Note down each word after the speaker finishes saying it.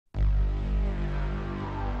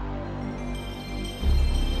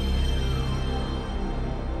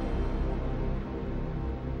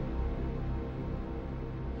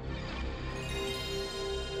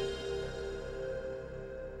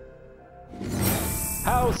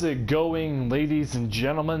How's it going, ladies and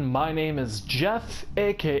gentlemen? My name is Jeff,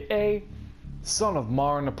 aka Son of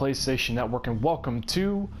Mar on the PlayStation Network, and welcome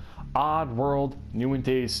to Oddworld New and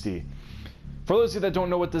Tasty. For those of you that don't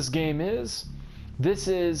know what this game is, this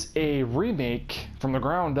is a remake from the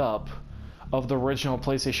ground up of the original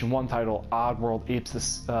PlayStation 1 title, Oddworld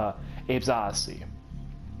Apes Odyssey.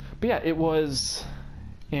 But yeah, it was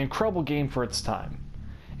an incredible game for its time.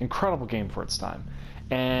 Incredible game for its time.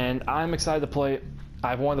 And I'm excited to play it.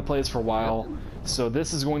 I've wanted to play this for a while, so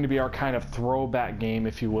this is going to be our kind of throwback game,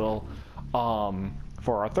 if you will,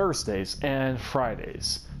 for our Thursdays and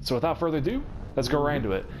Fridays. So without further ado, let's go right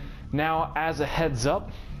into it. Now, as a heads up,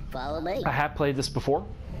 follow me. I have played this before.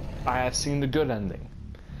 I have seen the good ending.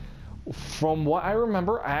 From what I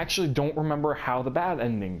remember, I actually don't remember how the bad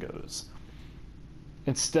ending goes.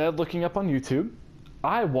 Instead, looking up on YouTube,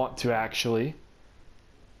 I want to actually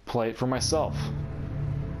play it for myself.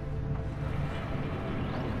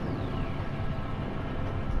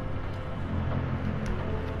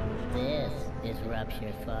 This is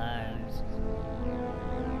Rupture Farms.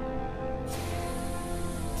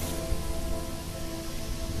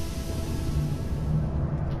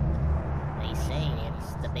 They say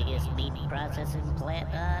it's the biggest meat processing plant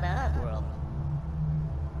on Oddworld.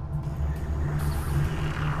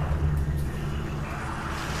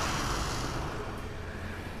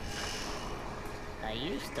 I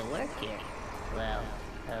used to work here. Well,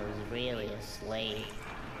 I was really a slave,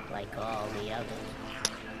 like all the others.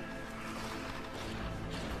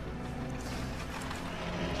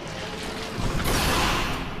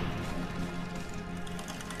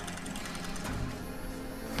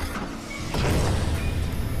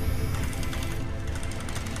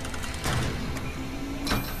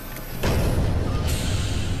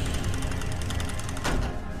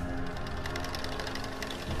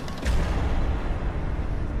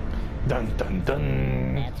 Dun dun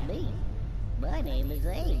dun. That's me. My name is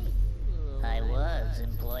Ahhh. I was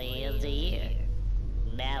Employee of the Year.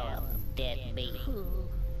 Now I'm dead meat.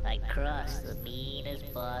 I crossed the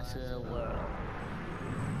meanest boss of the world.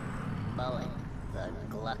 Mullet the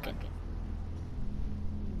Gluckin.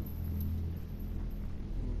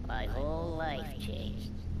 My whole life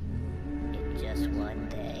changed in just one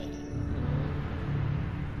day.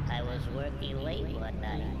 I was working late one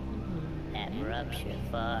night at Rupture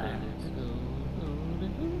Farms.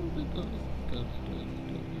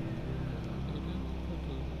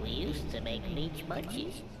 We used to make beach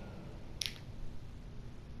munchies.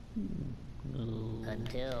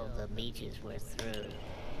 Until the beaches were through.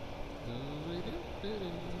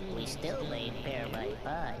 We still made pear-bite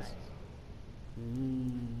pies.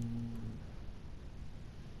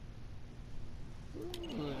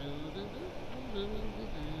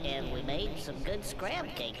 And we made some good scram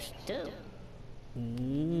cakes, too.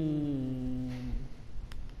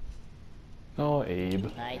 Oh, Abe.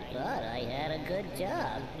 I thought I had a good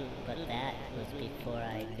job, but that was before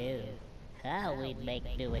I knew how we'd make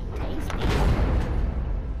new and tasty.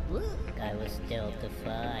 I was still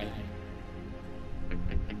defined.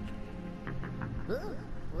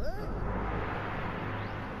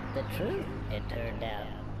 The truth, it turned out.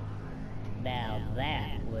 Now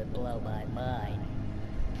that would blow my mind.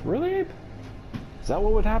 Really, Abe? Is that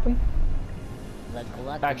what would happen? The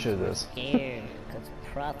Gluckins Actually, it were is. scared because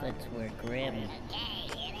profits were grim.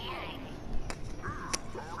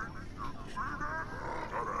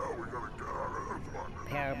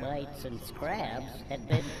 Pear-bites and scraps had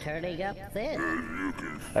been turning up thin.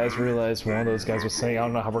 I just realized one of those guys was saying, I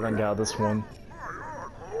don't know how we're gonna get out of this one.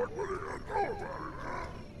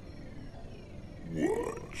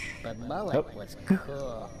 But Mullet was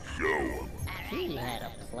cool. He had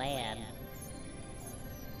a plan.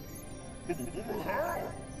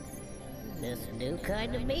 This new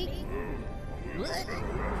kind of meat? What?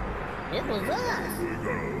 It was us!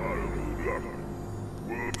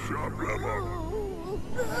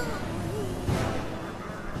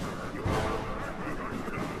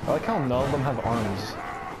 I like how none of them have arms.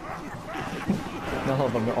 None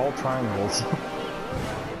of them, they're all triangles.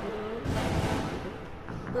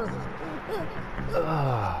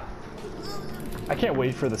 I can't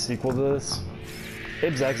wait for the sequel to this.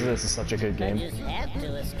 Abe's Exodus is such a good game. I just had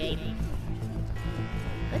to escape.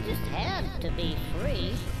 I just had to be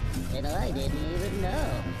free, and I didn't even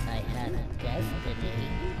know I had a destiny.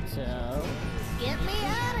 So, get me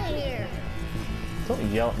out of here! Don't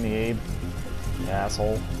yell at me, Abe. You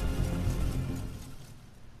asshole.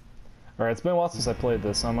 Alright, it's been a while since I played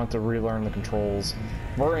this, so I'm going to have to relearn the controls.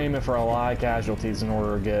 We're aiming for a lot of casualties in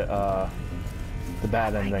order to get the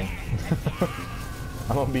bad ending.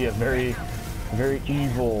 I'm going to be a very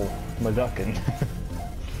evil Maduckin.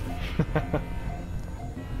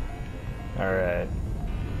 Alright.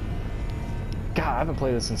 God, I haven't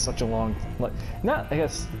played this in such a long... Like, not, I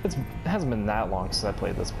guess, it hasn't been that long since I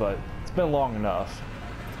played this, but it's been long enough.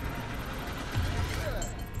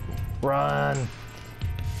 Run!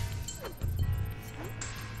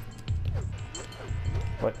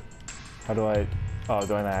 What? How do I... Oh,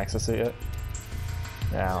 do I not access it yet?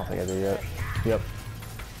 Yeah, I don't think I do yet. Yep.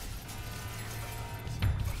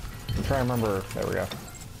 I'm trying to remember... There we go.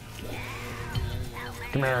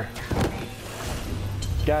 Come here.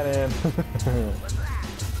 Got him.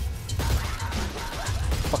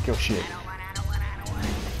 Fuck your shit.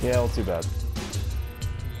 Yeah, well, too bad.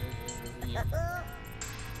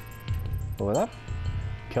 Will that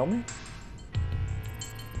kill me?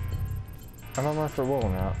 I don't know if it will or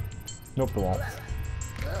not. Nope, it won't.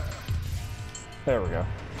 There we go.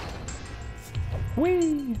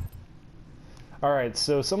 Whee! Alright,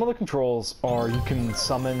 so some of the controls are you can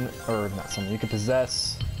summon, or not summon, you can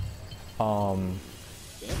possess,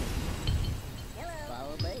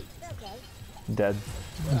 dead.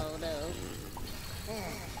 Oh no.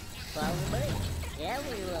 Follow me.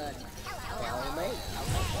 Everyone. Follow me.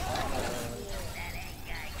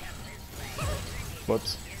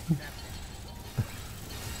 Whoops.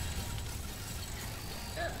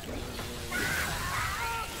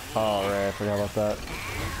 Oh, right, I forgot about that.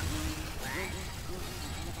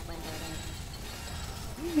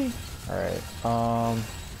 Alright,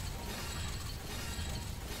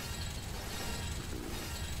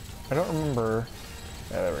 I don't remember.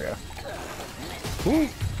 Yeah, there we go. Woo!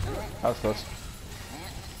 That was close.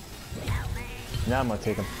 Now I'm gonna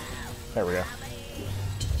take him. There we go.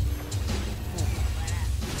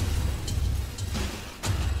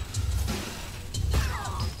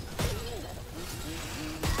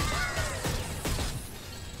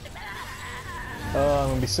 I'm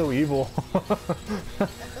gonna be so evil.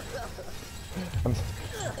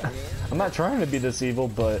 I'm not trying to be this evil,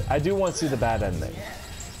 but I do want to see the bad ending.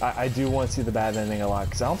 I do want to see the bad ending a lot,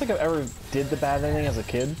 because I don't think I ever did the bad ending as a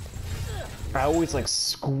kid. I always like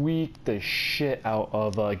squeaked the shit out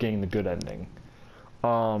of getting the good ending.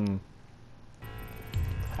 I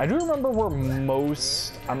do remember where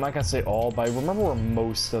most, I'm not gonna say all, but I remember where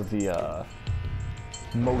most of the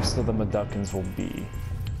Meducans will be.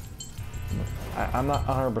 I'm not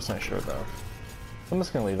 100% sure though. I'm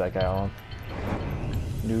just gonna leave that guy on.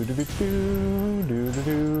 Do do do do do do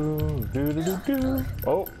do do do do.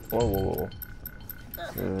 Oh, whoa, whoa, whoa.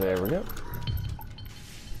 There we go.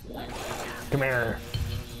 Come here.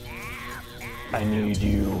 I need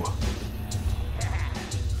you.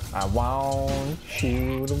 I want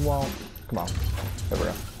you to want. Come on. There we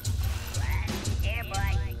go. Here,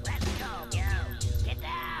 boy. Let's go. Yo. Get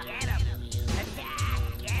down. Get him. Attack.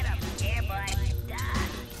 Get him. Here, boy.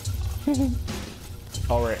 Done.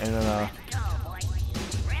 Alright, and then,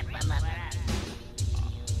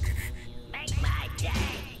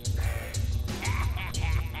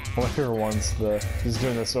 one of my favorite ones, he's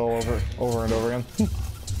doing this all over and over again.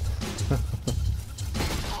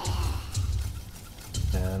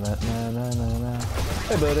 Na, na, na, na, na, na.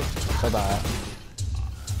 Hey buddy, bye bye.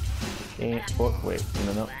 Oh, wait,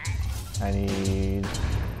 no. I need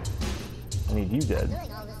you dead.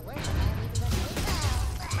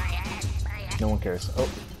 No one cares. Oh,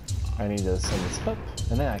 I need to send this up,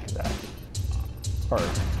 and then I can die. Or,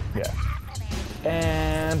 yeah.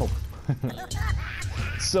 And boom.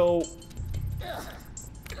 So,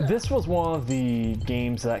 this was one of the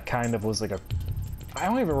games that kind of was like I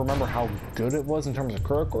don't even remember how good it was in terms of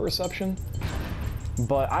critical reception,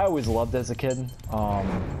 but I always loved it as a kid.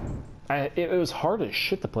 It was hard as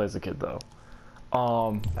shit to play as a kid though.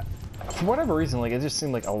 For whatever reason, like it just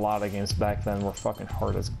seemed like a lot of games back then were fucking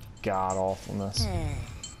hard as god awfulness.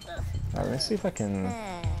 Alright, let me see if I can...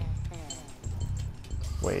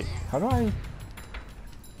 Wait, how do I...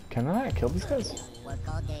 Can I kill these guys?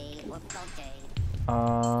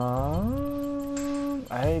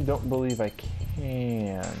 I don't believe I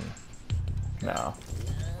can. No.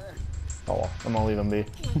 Oh well, I'm gonna leave them be.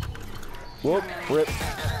 Whoop, rip.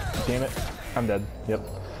 Damn it. I'm dead. Yep.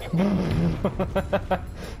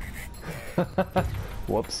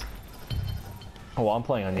 Whoops. Oh well, I'm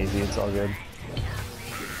playing on easy, it's all good.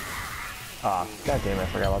 Ah, god damn it, I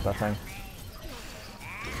forgot about that thing.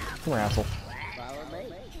 Come here, asshole.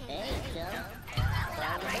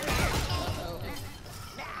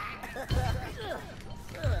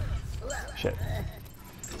 Shit.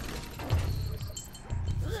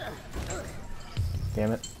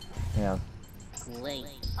 Damn it. Yeah. Wait.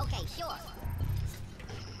 Okay, sure.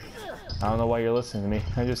 I don't know why you're listening to me.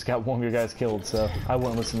 I just got one of your guys killed, so I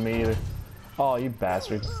wouldn't listen to me either. Oh, you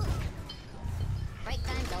bastard. Break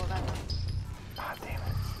time's over. Ah, damn it.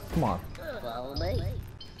 Come on. Follow me.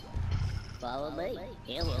 Follow me.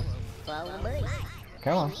 Hello. Follow me.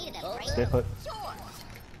 Come on. Stay put.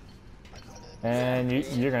 And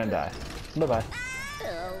you're gonna die. Bye-bye.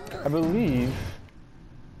 I believe...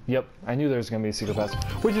 Yep, I knew there was gonna be a secret pass.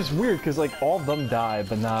 Which is weird, because like all of them die,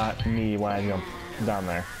 but not me when I jump down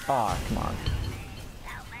there. Ah, come on.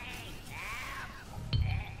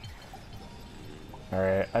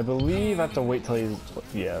 Alright, I believe I have to wait till he's...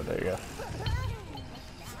 Yeah, there you go.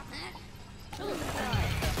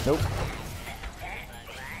 Nope.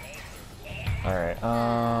 Alright,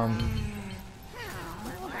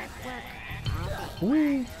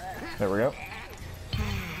 whee! There we go.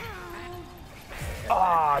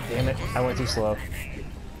 Ah, damn it. I went too slow.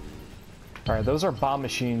 Alright, those are bomb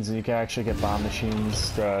machines, and you can actually get bomb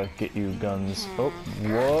machines to get you guns. Oh,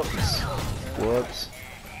 whoops. Whoops.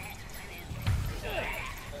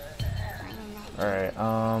 Alright,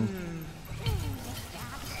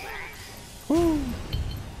 woo!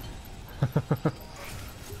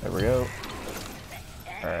 There we go.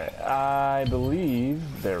 Alright, I believe...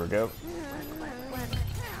 There we go.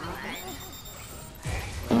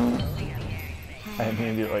 I didn't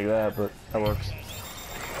mean to do it like that, but that works.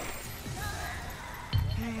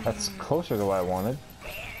 That's closer to what I wanted.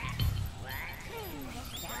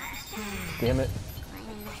 Damn it.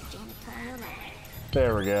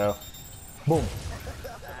 There we go. Boom.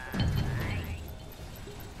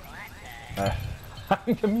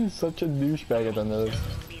 I'm gonna be such a douchebag at the nose.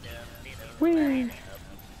 Whee!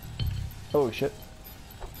 Oh shit.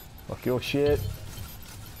 Fuck your shit.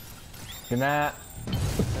 Good night.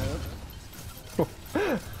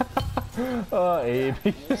 Abe.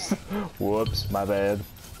 Whoops, my bad.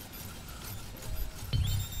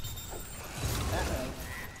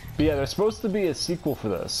 But yeah, there's supposed to be a sequel for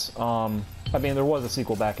this. I mean, there was a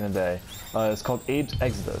sequel back in the day. It's called Abe's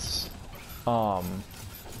Exodus.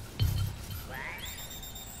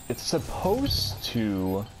 It's supposed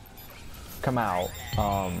to come out.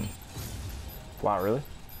 Wow, really?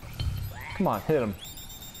 Come on, hit him.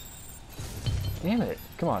 Damn it,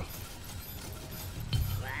 come on.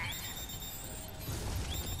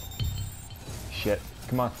 Shit,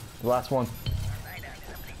 come on, the last one.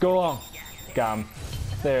 Go along. Got him.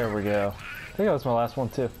 There we go. I think that was my last one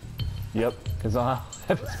too. Yep, because I'll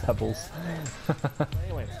have his pebbles.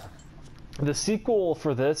 Anyway, the sequel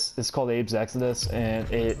for this is called Abe's Exodus, and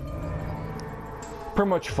it pretty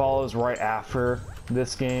much follows right after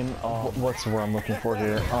this game. What's the word I'm looking for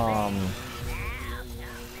here?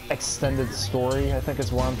 Extended story, I think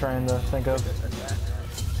is what I'm trying to think of.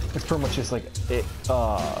 It's pretty much just like it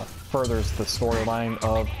furthers the storyline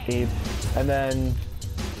of Abe, and then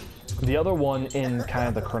the other one in kind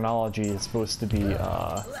of the chronology is supposed to be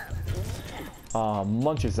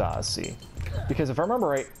Munch's Odyssey, because if I remember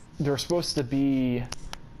right, they're supposed to be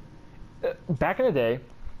back in the day.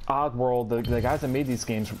 Oddworld, the guys that made these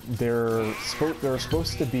games, they're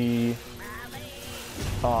supposed to be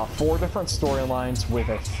 4 different storylines with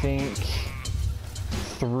I think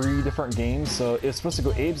 3 different games. So it's supposed to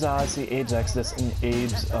go Abe's Odyssey, Abe's Exodus, and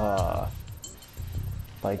Abe's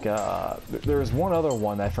there's one other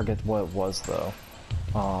one, I forget what it was though.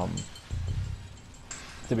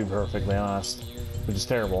 To be perfectly honest, which is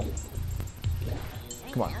terrible.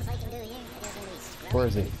 Come on. Where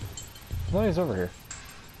is he? I thought he's over here.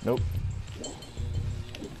 Nope.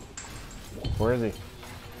 Where is he?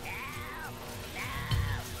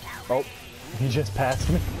 Oh, he just passed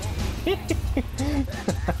me.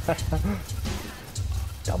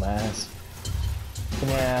 Dumbass.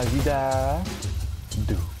 Now you die.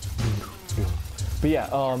 But yeah,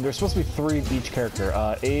 there's supposed to be 3 of each character.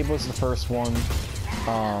 Abe was the first one,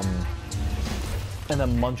 and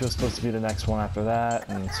then Munch was supposed to be the next one after that,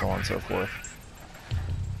 and so on and so forth.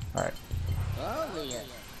 Alright.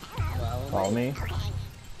 Follow me.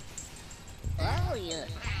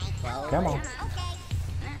 Come on.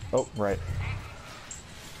 Oh, right.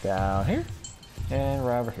 Down here, and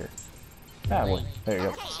right over here. Ah, boy. There you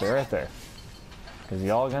go. Stay right there. Because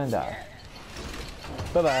y'all gonna die.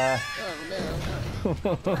 Bye-bye.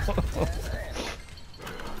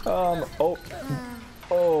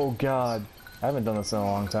 Oh god. I haven't done this in a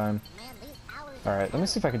long time. Alright, let me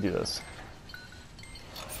see if I can do this.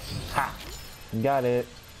 Ha! Got it.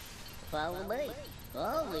 Follow me.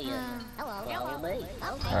 Follow me. Follow me.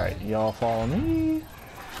 Alright, y'all follow me.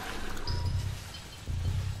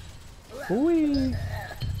 Whee!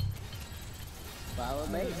 Follow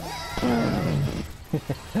me.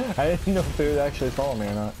 I didn't know if they would actually follow me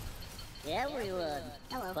or not. Everyone.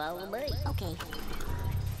 Follow me. Okay.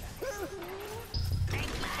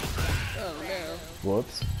 Oh no.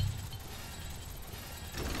 Whoops.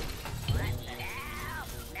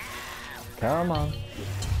 Come on.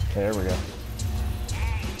 There we go.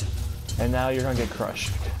 And now you're gonna get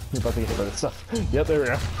crushed. You're about to get hit by this stuff. Yep, there we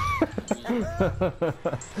go.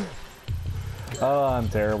 Oh, I'm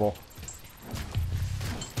terrible.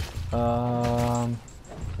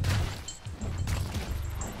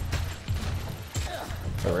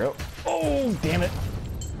 There we go. Oh, damn it.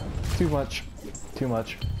 Too much. Too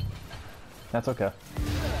much. That's okay.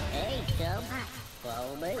 Hey, chum.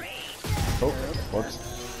 Follow me. Oh, whoops.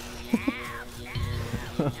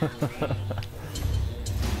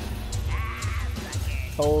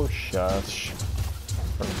 Oh, shush.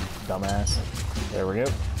 Dumbass. There we go.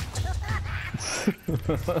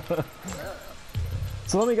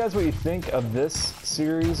 So let me guys what you think of this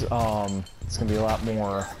series. It's gonna be a lot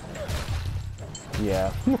more.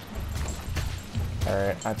 Yeah.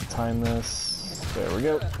 Alright, I have to time this. There we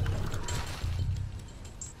go.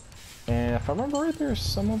 And if I remember right, there's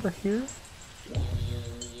some over here.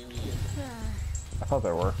 I thought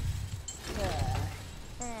there were.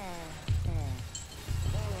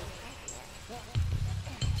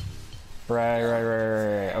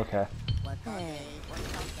 Right, okay.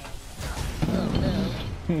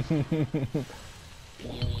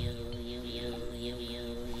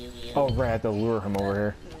 Oh, right, I have to lure him over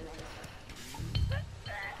here.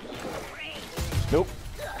 Nope.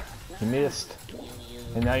 You missed.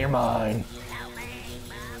 And now you're mine.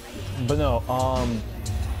 But no,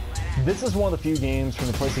 this is one of the few games from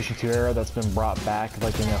the PlayStation 2 era that's been brought back,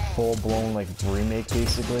 like, in a full-blown, like, remake,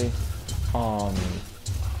 basically.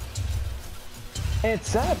 And it's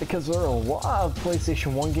sad because there are a lot of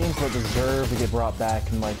PlayStation 1 games that deserve to get brought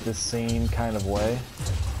back in like the same kind of way.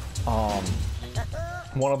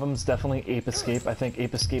 One of them is definitely Ape Escape. I think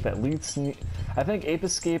Ape Escape at least I think Ape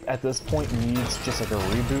Escape at this point needs just like a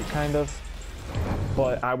reboot kind of.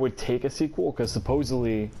 But I would take a sequel because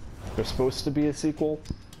supposedly there's supposed to be a sequel,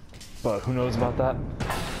 but who knows about that.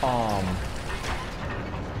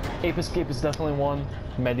 Ape Escape is definitely one.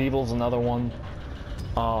 Medieval's another one.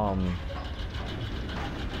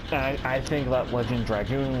 I think that Legend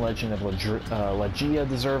Dragoon, Legend of Legia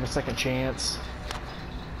deserve a second chance.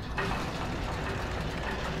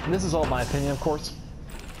 This is all my opinion, of course.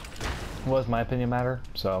 Was my opinion matter?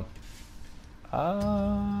 So,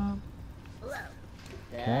 can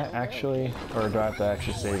I actually, or do I have to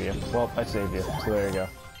actually save you? Well, I saved you, so there you go.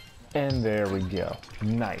 And there we go.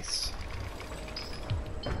 Nice.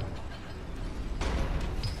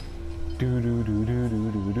 Do do do do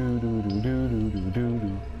do do do do do do do do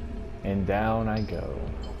do. And down I go.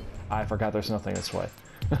 I forgot there's nothing this way.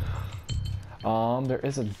 There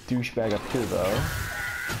is a douchebag up here though.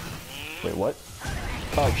 Wait, what?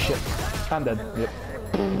 Oh shit. I'm dead. Yep.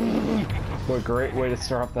 What a great way to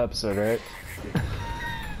start off the episode, right?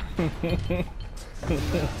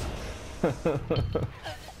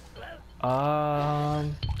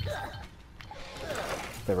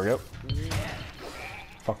 There we go.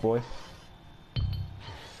 Fuck boy.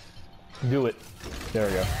 Do it. There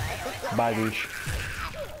we go. Bye, douche.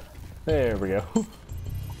 There we go.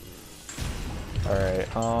 Alright,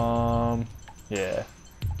 yeah.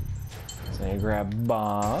 So you grab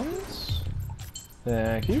bombs.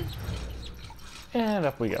 Thank you. And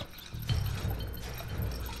up we go.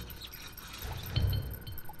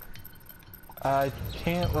 I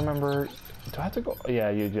can't remember. Do I have to go? Yeah,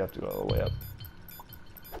 you do have to go all the way up.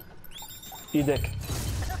 You dick.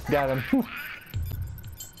 Got him.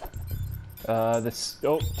 This,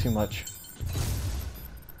 oh, too much.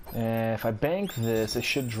 And if I bank this, it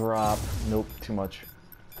should drop. Nope, too much.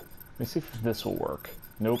 Let me see if this will work.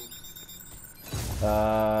 Nope.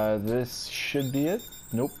 This should be it.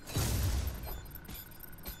 Nope.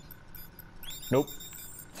 Nope.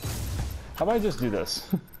 How about I just do this?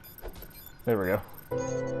 There we go.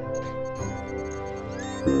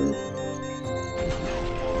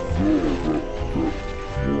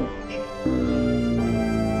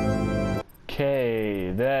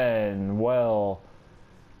 Okay, then, well,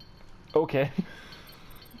 okay.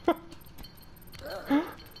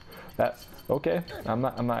 Okay. I'm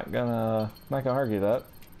not gonna argue that.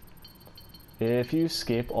 If you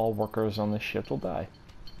escape, all workers on the ship will die.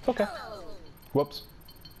 Okay. Whoops.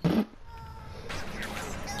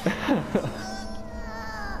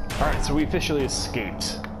 Alright, so we officially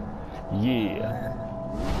escaped. Yeah.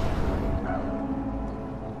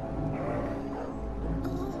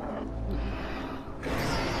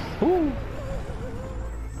 Woo!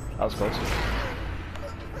 That was close.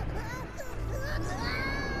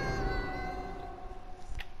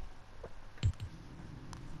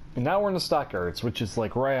 And now we're in the stockyards, which is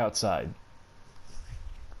like right outside.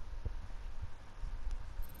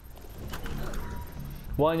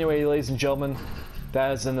 Well, anyway, ladies and gentlemen,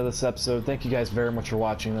 that is the end of this episode. Thank you guys very much for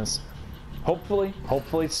watching this. Hopefully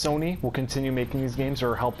Sony will continue making these games,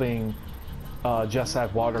 or helping Just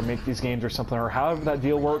Add Water make these games or something, or however that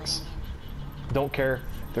deal works. Don't care.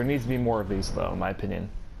 There needs to be more of these, though, in my opinion.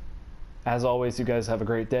 As always, you guys have a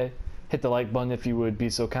great day. Hit the like button if you would be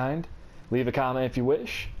so kind. Leave a comment if you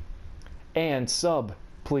wish. And sub,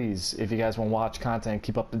 please, if you guys want to watch content,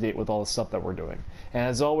 keep up to date with all the stuff that we're doing. And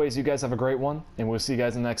as always, you guys have a great one, and we'll see you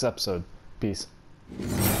guys in the next episode. Peace.